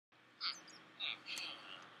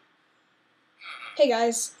Hey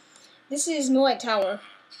guys, this is Moonlight Tower.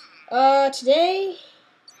 Today,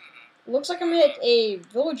 looks like I'm at a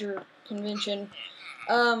villager convention.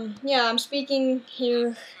 Yeah, I'm speaking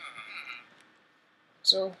here.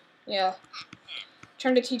 So, yeah.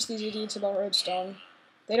 Trying to teach these idiots about redstone.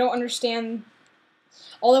 They don't understand.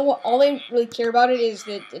 All they really care about it is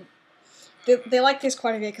that they like this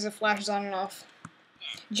quite a bit because it flashes on and off.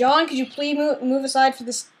 John, could you please move aside for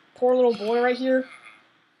this poor little boy right here?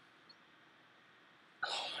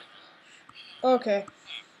 Okay.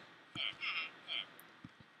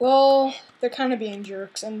 Well, they're kind of being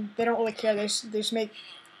jerks, and they don't really care. They just make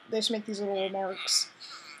these little remarks.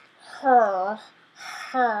 Her.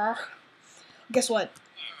 Guess what?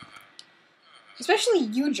 Especially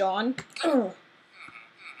you, John.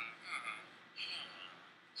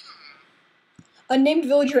 Unnamed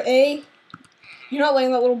villager A, you're not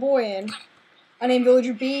letting that little boy in. Unnamed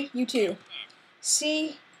villager B, you too.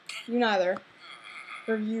 C, you neither.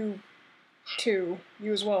 Or you too.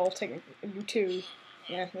 You as well, technically. You too.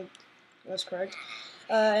 Yeah, that's correct.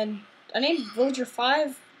 And unnamed villager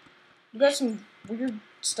 5, you got some weird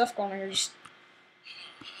stuff going on here. Just,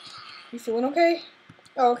 you feeling okay?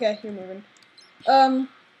 Oh, okay, you're moving.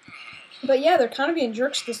 But yeah, they're kind of being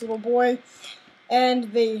jerks to this little boy,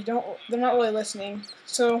 and they're not really listening.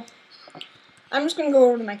 So, I'm just gonna go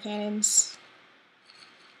over to my cannons.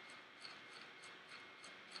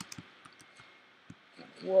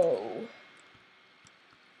 Whoa.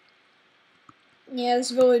 Yeah,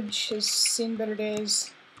 this village has seen better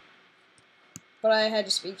days, but I had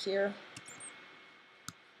to speak here.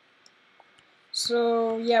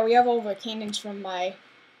 So, yeah, we have all the cannons from my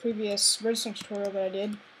previous redstone tutorial that I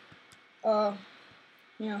did.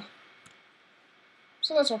 Yeah.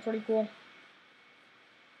 So that's all pretty cool.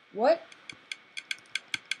 What?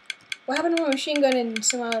 What happened to my machine gun and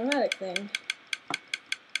semi-automatic thing?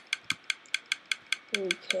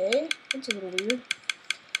 Okay, that's a little weird.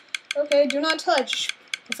 Okay, do not touch.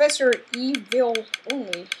 Professor E. Ville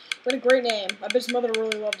only. What a great name. I bet his mother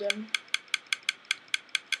really loved him.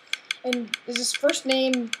 And is his first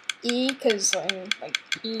name E, because, like,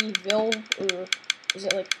 E. Ville, or is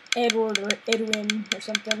it like Edward or Edwin or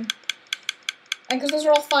something? And because those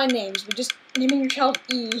are all fine names, but just naming your child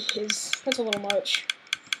E that's a little much.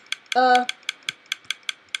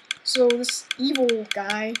 So this evil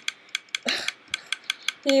guy,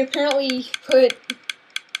 he apparently put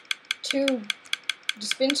 2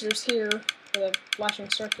 dispensers here for the flashing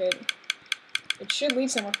circuit. It should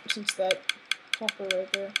lead somewhere since that hopper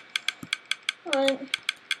right there. Alright.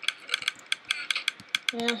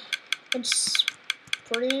 Yeah, it's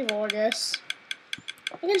pretty evil, I guess.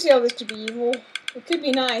 I can see how this could be evil. It could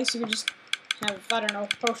be nice, you could just have, I don't know,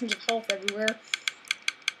 potions of health everywhere.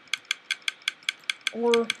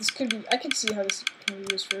 Or this could be, I could see how this can be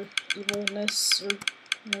used for evilness, or,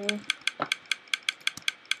 you know.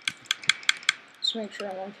 Just make sure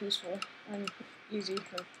I'm on peaceful. I'm easy,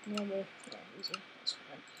 or normal. Yeah, easy. That's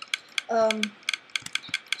fine.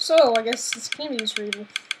 So, I guess this can be used for evil.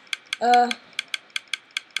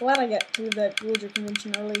 Glad I got through that villager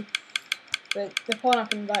convention early, but they're probably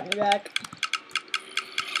not going to invite me back.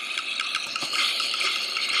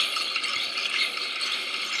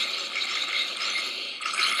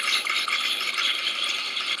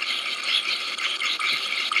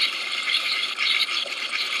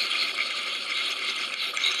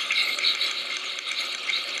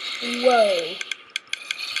 Whoa.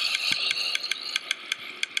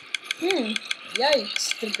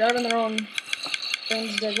 Yikes. They're grabbing their own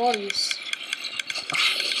friends' dead bodies.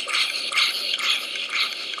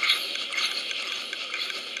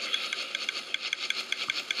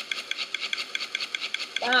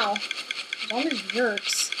 Wow. Zombies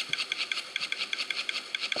jerks.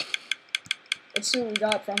 Let's see what we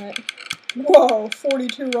got from it. Whoa,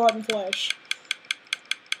 42 rotten flesh.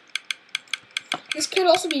 This could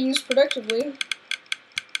also be used productively,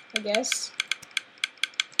 I guess.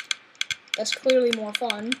 That's clearly more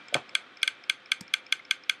fun.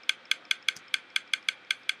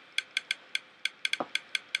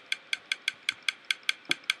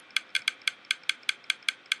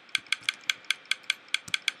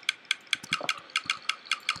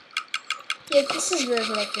 Yeah, this is very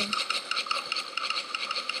productive.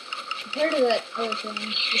 Compared to that other thing,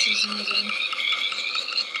 this is amazing.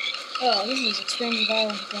 Oh, this is extremely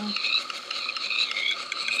violent though.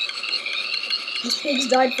 These pigs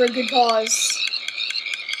died for a good cause.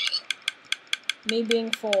 Me being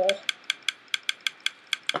full.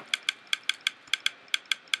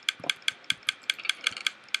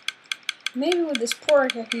 Maybe with this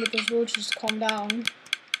pork I can get those roaches to calm down.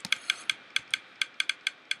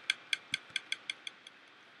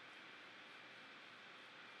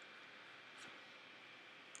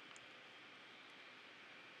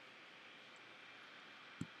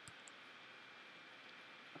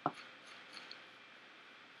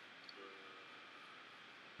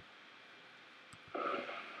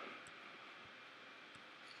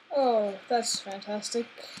 Oh, that's fantastic.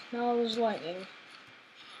 Now there's lightning.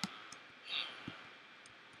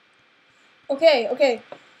 Okay, okay.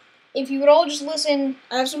 If you would all just listen,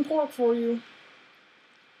 I have some pork for you.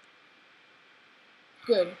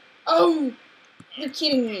 Good. Oh! You're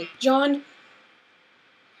kidding me. John,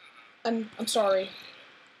 I'm sorry.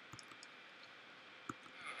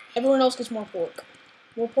 Everyone else gets more pork.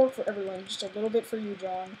 More pork for everyone. Just a little bit for you,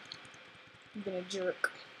 John. You've been a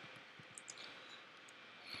jerk.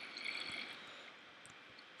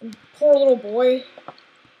 And poor little boy,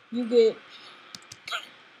 you get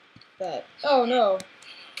that. Oh no.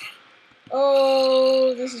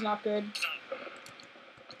 Oh, this is not good.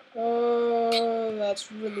 Oh,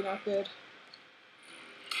 that's really not good.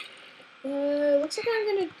 Looks like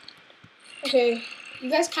I'm gonna... Okay, you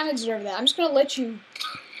guys kind of deserve that. I'm just gonna let you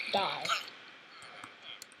die.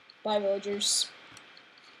 Bye, villagers.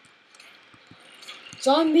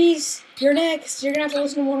 Zombies, you're next. You're gonna have to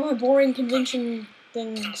listen to one of my boring convention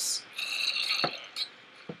things.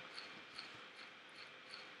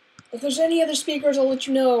 If there's any other speakers, I'll let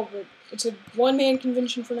you know, but it's a one-man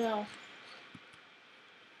convention for now.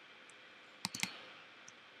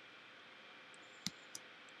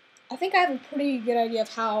 I think I have a pretty good idea of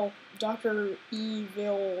how Dr.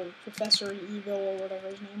 Ville, Professor Ville, or whatever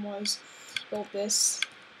his name was, built this.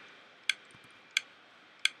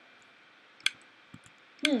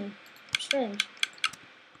 Strange.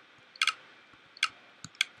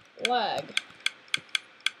 Lag.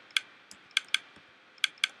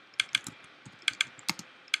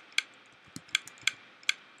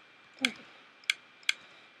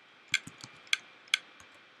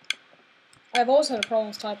 I've always had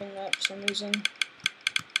problems typing that for some reason.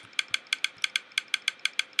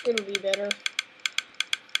 It'll be better.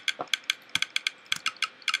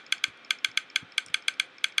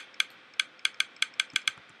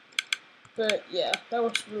 But yeah, that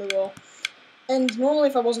works really well. And normally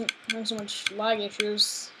if I wasn't having so much lag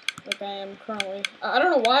issues like I am currently, I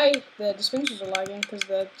don't know why the dispensers are lagging, because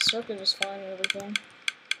the circuit is fine and everything.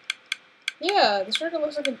 Yeah, the circuit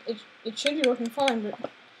looks like it should be working fine, but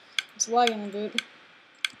it's lagging a bit.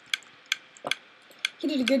 He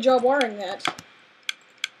did a good job wiring that.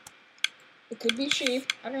 It could be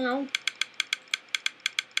sheep, I don't know.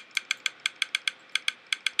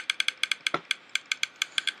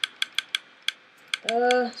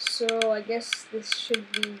 So I guess this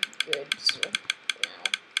should be good, so now,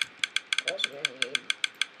 what else are we gonna need?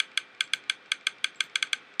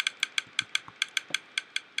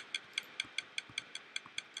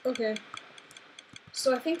 Okay,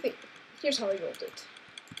 so I think that, here's how I built it.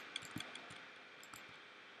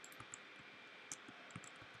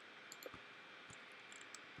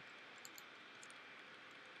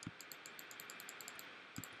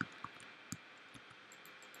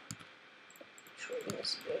 Shorten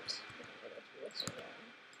this a bit.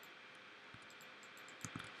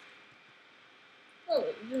 Oh,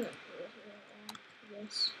 wait, you're not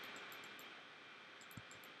yes.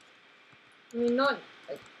 I mean, not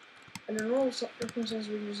like under normal circumstances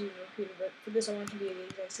we usually repeat it, but for this I want it to be the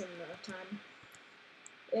exact same amount of time.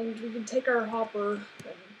 And we can take our hopper and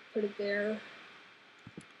put it there.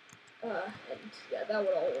 And yeah, that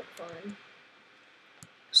would all work fine.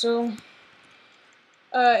 So,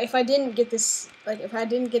 if I didn't get this,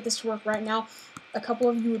 to work right now, a couple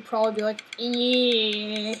of you would probably be like,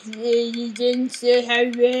 yeah, you didn't say how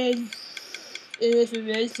bad. And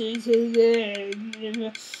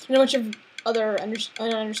a bunch of other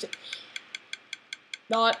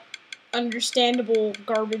not understandable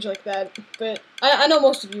garbage like that. But I know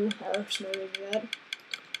most of you are smarter than that.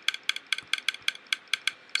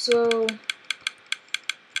 So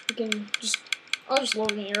we can I'll just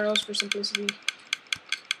load in arrows for simplicity.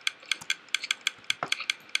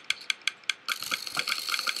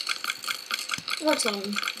 Works on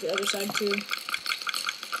the other side too.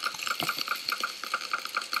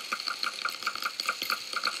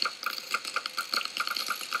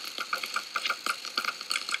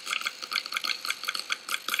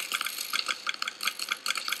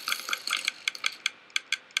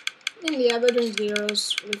 And yeah, they're doing the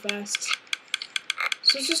arrows really fast.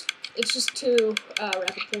 So it's just two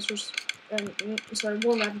rapid pulsers. Sorry,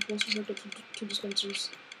 one rapid pulsers will get two dispensers.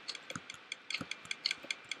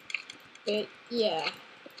 But yeah,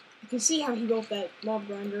 you can see how he built that mob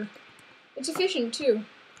grinder. It's efficient too.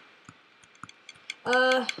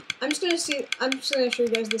 I'm just gonna show you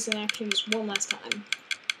guys this in action just one last time,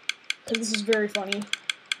 because this is very funny.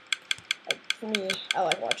 Like, for me, I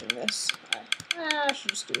like watching this. I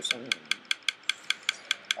should just do some.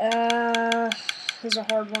 This is a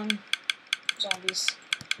hard one. Zombies.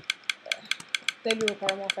 They do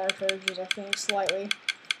require more fire charges, I think, slightly.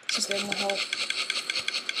 Just getting my health.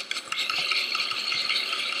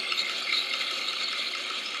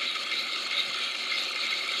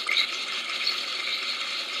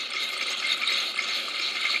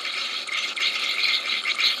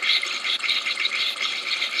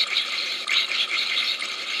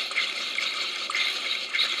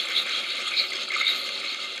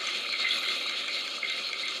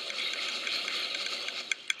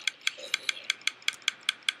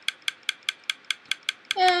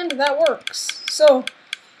 And that works. So,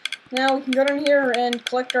 now we can go down here and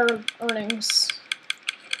collect our earnings.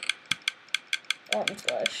 Rotten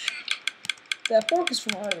flesh. That fork is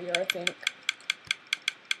from earlier, I think.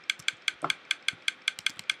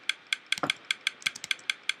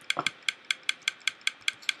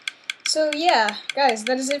 So yeah, guys,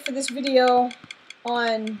 that is it for this video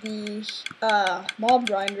on the mob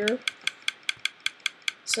grinder.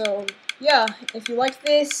 So yeah, if you like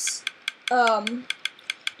this,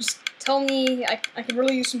 just tell me. I could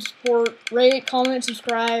really use some support. Rate, comment,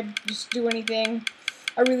 subscribe, just do anything.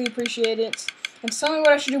 I really appreciate it. And tell me what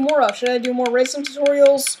I should do more of. Should I do more redstone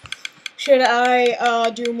tutorials? Should I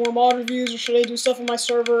do more mod reviews, or should I do stuff on my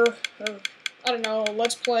server? Or I don't know,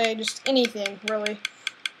 let's play, just anything, really.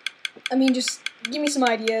 I mean, just give me some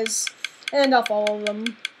ideas, and I'll follow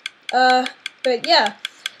them. But yeah,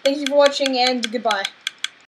 thank you for watching, and goodbye.